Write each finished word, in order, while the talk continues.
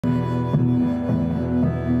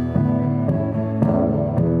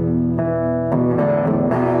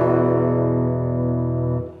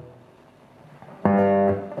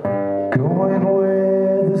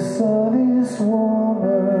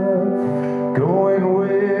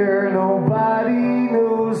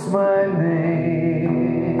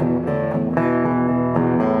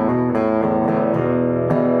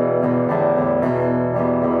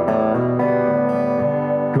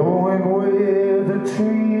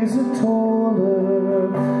days are taller,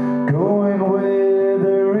 going where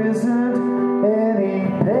there isn't any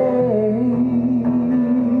pain.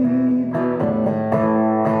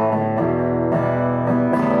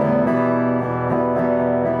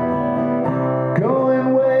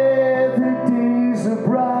 Going where the days are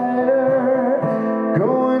brighter,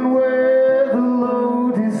 going where the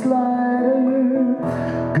load is lighter,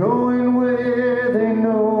 going where they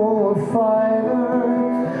know a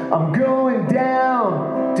fighter. I'm going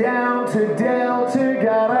down, down to Delta,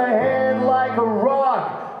 got a head like a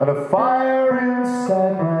rock and a fire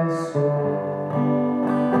inside my soul.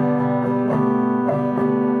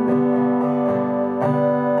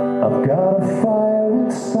 I've got a fire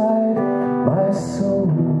inside my soul.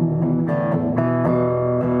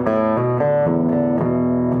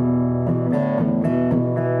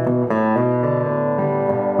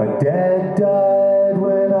 My dad died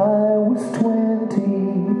when I was 20.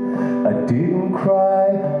 I didn't cry,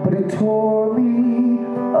 but it tore me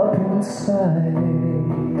up inside.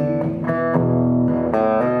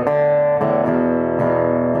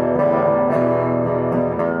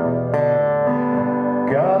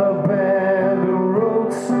 Got a band and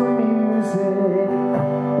wrote some music.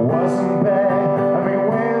 Wasn't bad, I mean,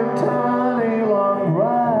 went on a long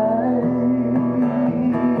ride.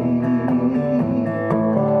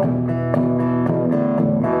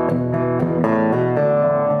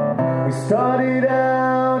 We started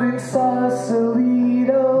out in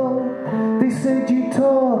Sausalito. They said you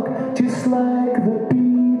talk just like the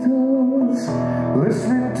Beatles,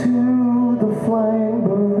 listening to the Flying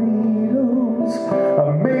Burritos. I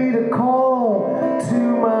made a call to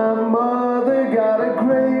my mother, got a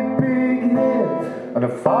great big hit and a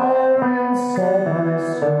fire inside my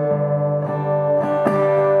soul.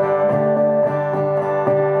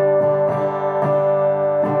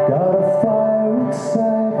 Got a fire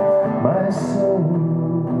inside my soul.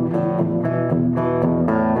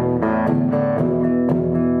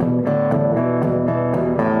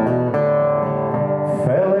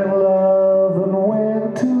 Fell in love and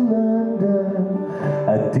went to London. I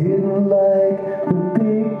didn't like the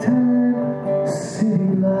big time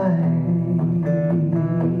city life.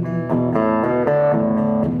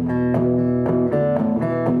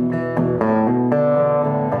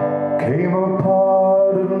 Came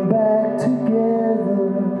apart and back together.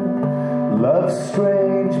 Love's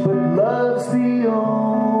strange, but love's the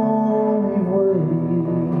only way.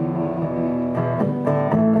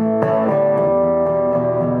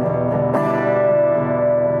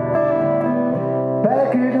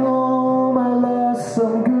 Back at home I lost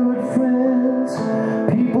some good friends.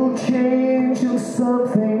 People change and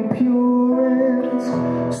something pure ends.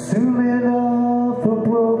 Soon enough a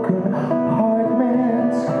broken heart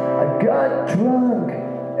mends. I got drunk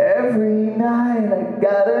every night. I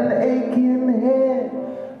got an aching head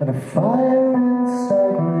and a fire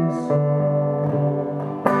inside my soul.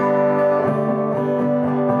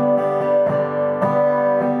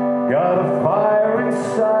 Got a fire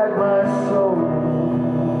inside my soul.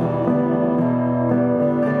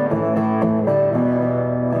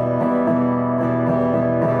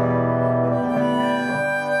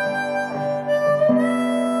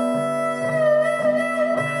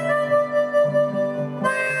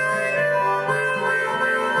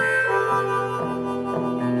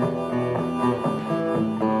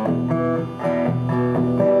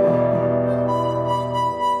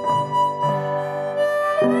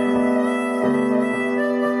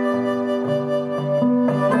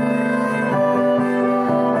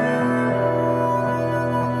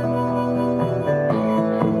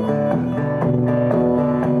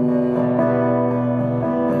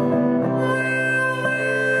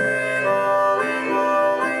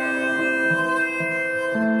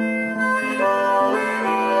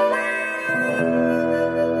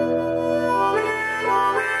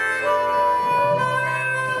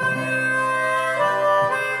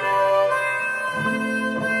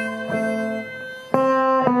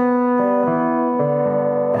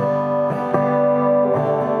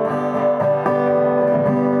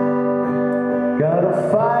 Got a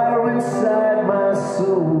fire inside my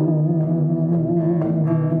soul.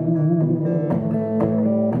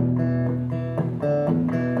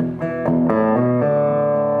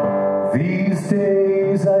 These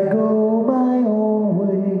days I go my own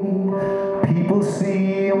way. People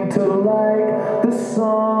seem to like the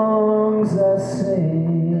songs I sing.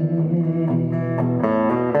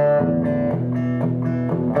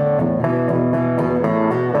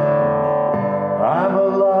 I'm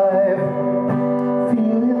alive,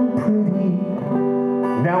 feeling pretty.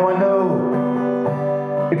 Now I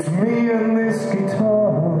know it's me and this guitar.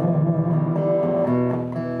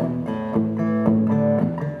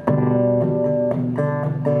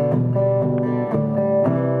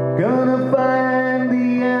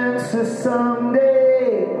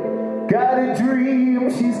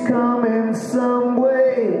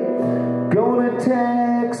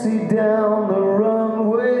 down the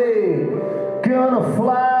runway, gonna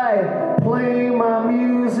fly, play my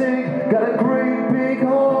music, got a great big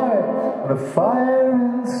heart and a fire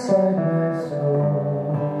inside my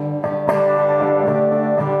soul.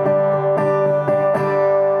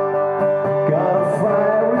 Got a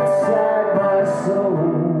fire inside my soul.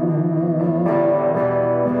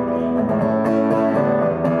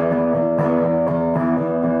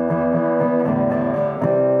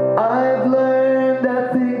 I've learned, I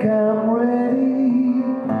think I'm ready.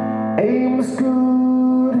 Aim's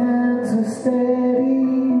good, hands are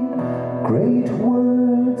steady. Great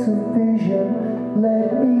words of vision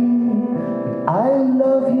let me. I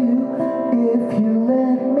love you if you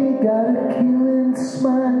let me. Got a killing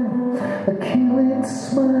smile, a killing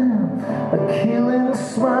smile, a killing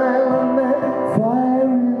smile, and that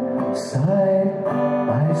fire inside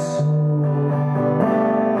my soul.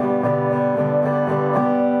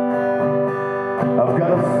 I've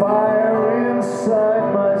got a fire inside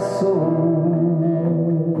my soul.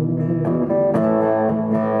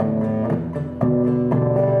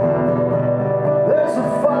 There's a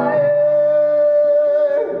fire,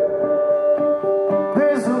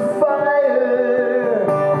 there's a fire,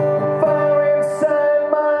 fire inside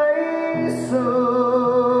my soul.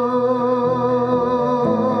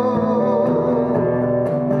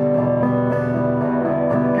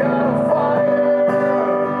 Got a fire,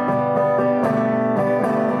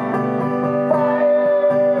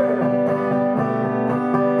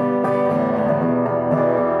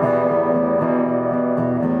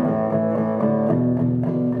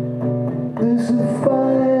 there's a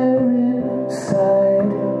fire inside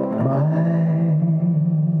my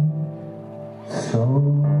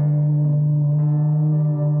soul.